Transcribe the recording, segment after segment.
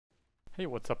Hey,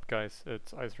 what's up guys?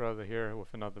 It's IceRather here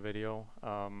with another video.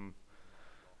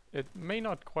 It may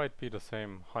not quite be the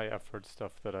same high effort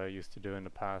stuff that I used to do in the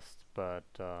past, but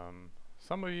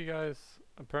some of you guys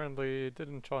apparently did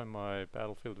enjoy my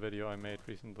Battlefield video I made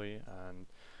recently, and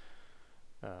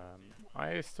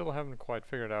I still haven't quite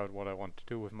figured out what I want to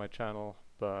do with my channel,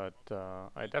 but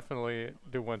I definitely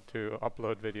do want to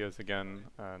upload videos again,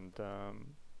 and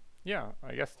yeah,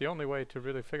 I guess the only way to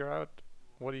really figure out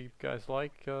what do you guys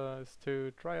like is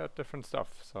to try out different stuff.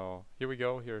 So here we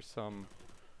go. Here's some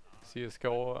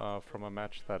CSGO from a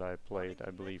match that I played,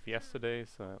 I believe, yesterday.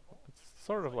 So it's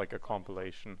sort of like a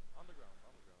compilation.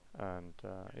 And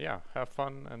yeah, have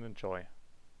fun and enjoy.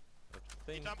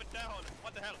 He's jumping down!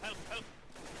 What the hell? Help! Help!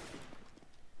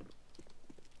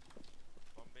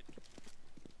 One mid.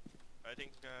 I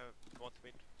think both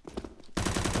mid.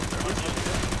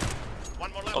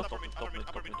 One more left, upper mid, upper mid,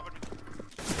 upper mid, upper mid.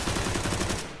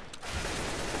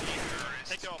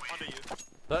 Take you off, under you.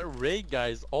 That Ray guy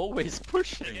is always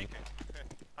pushing.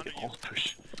 Under you.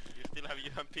 Push. You still have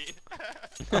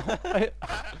UMP.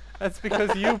 That's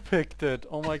because you picked it.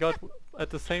 Oh my god,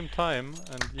 at the same time,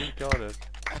 and you got it.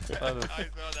 That is I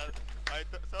saw that. I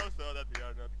saw that we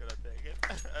are not gonna take it.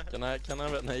 Can I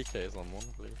have an AK someone,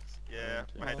 please? Yeah, Thank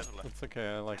you. behind no, that left. it's okay,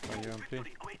 I like my UMP. And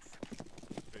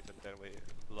then we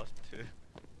lost two.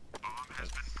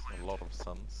 That's a lot of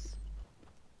sense.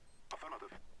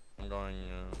 I'm going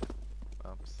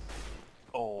apps.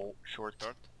 Oh, short.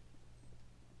 Short.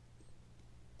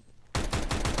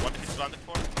 What is landed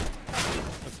for?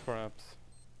 It's for apps.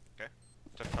 Okay,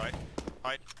 just hide.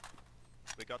 Hide.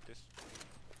 We got this.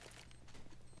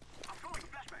 I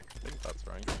think that's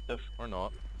right. Def. Or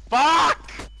not. Fuck!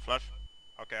 Flash.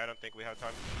 Okay, I don't think we have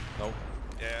time. Nope.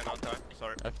 Yeah, no time.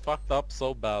 Sorry. I fucked up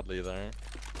so badly there.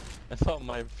 I thought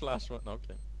my flash went.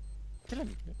 Okay. Kill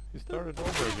him. You started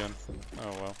over again.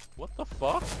 Oh well. What the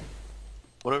fuck?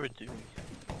 What are we doing?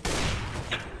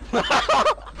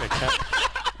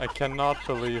 I cannot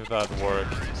believe that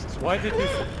worked. Why did he?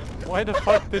 Why the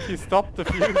fuck did he stop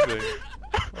defusing?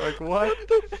 Like what? What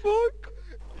the fuck?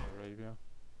 Arabia.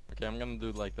 Okay, I'm gonna do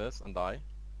it like this and die.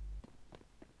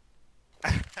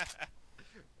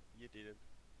 You didn't.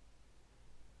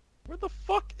 Where the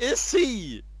fuck is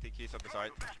he? Think he's on the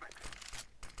side.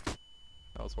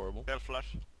 That was horrible. They'll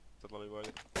flash. Totally worth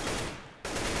it.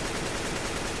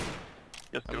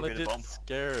 Just I'm go get a legit bomb.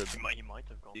 scared. He might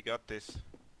have gone. You got this.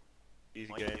 Easy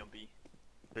Might game. be on B.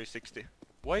 360.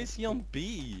 Why is he on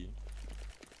B?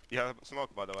 You have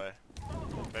smoke, by the way.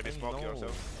 Maybe I smoke know.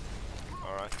 yourself.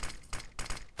 Alright.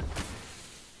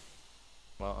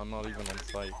 Well, I'm not even on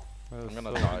site. That I'm is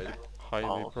gonna so die.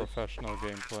 highly Oh. professional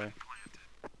gameplay.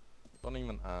 Don't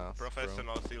even ask, bro.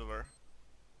 Professional silver.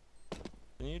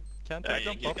 Can't Yeah, I you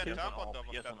jump can up here? jump on top of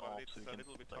He has that an one, AWP, it's so you a can,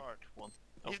 little bit like, hard. one. He's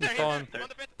Oh, there, he's he's on. there! On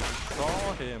the bed!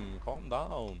 Saw him. Calm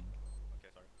down.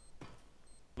 Okay, sorry.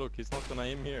 Look, he's not gonna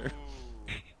aim here. Ooh.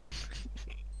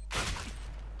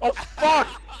 Oh fuck!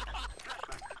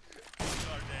 You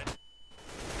are dead.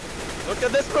 Look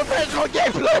at this professional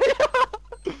gameplay!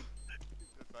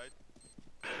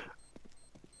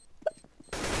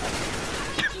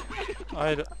 This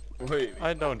side. Wait.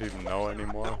 I don't even know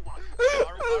anymore.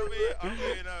 Are we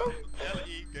in a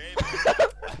LE game?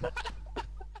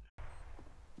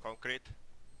 Concrete.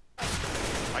 I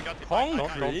got him. Concrete? I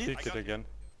Don't got peek it him. again.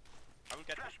 I will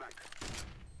get him.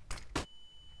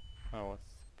 That was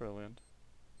brilliant.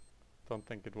 Don't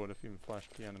think it would have even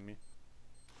flashed the enemy.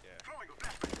 Yeah.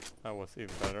 That was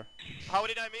even better. How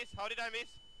did I miss? How did I miss?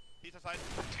 He's aside.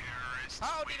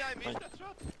 How did I miss that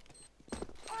shot?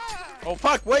 Ah! Oh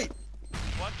fuck, wait!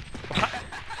 What?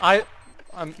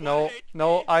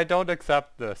 No, I don't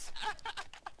accept this.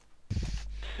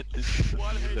 This is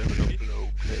One a new hit. level of low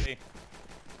play.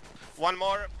 One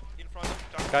more in front of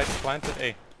the Guys, planted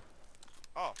A.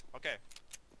 Oh, okay.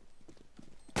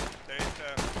 There is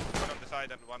one on the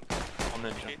side and one On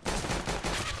the CT.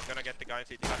 Gonna get the guy in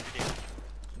CT.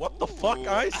 What the fuck, Ooh.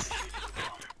 guys?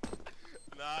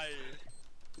 Nice.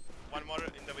 One more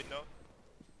in the window.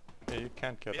 Yeah, you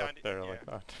can't get Behind up it, there yeah. like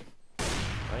that.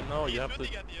 I know, He's you have to...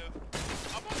 shooting at you.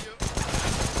 Up on you.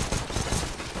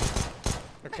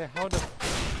 Okay, how the...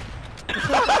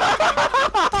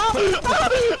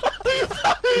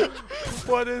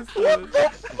 What is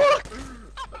this?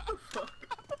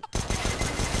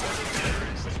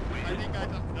 I think I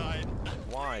just died.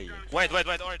 Why? Wait,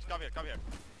 Orange, come here.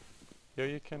 Yeah,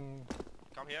 you can...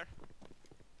 Come here.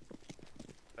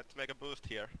 Let's make a boost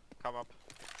here. Come up.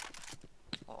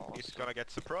 Oh, He's so gonna get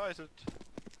surprised. You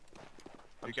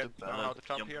I'm get too know bad how to at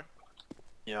jump jump. here?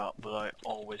 Yeah, but I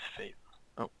always fail.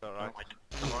 Oh, Alright. right.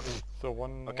 Come on. So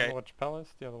one Okay. watch Palace,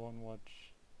 the other one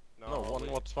watch... No, one we-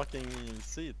 watch fucking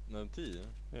C, no T.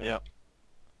 Yeah.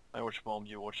 I watch bomb,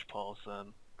 you watch pulse,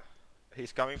 and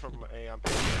He's coming from A. I'm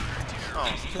oh.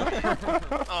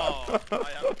 Oh, I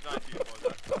have a knife you for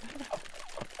that.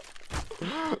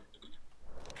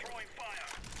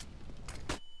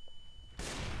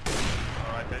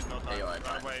 Alright, there's no time.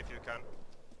 Run away if you can.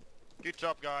 Good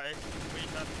job, guys. We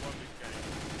have won this game.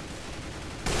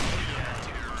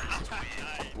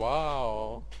 Yeah.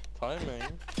 Wow,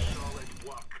 timing.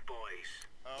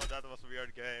 Oh, that was a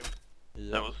weird game.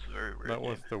 Yeah. that was very weird. That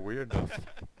was the weirdest.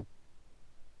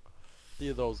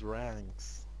 See those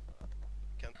ranks.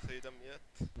 Can't see them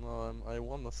yet. No, I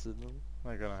wanna see them.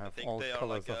 I'm gonna I have think all they are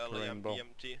colors like of the LE and rainbow.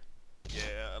 BMT.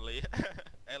 Yeah, LE.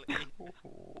 LE.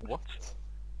 What?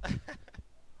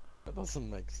 That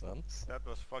doesn't make sense. That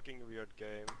was fucking weird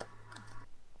game.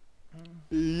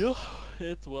 Yeah,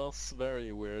 it was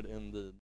very weird indeed.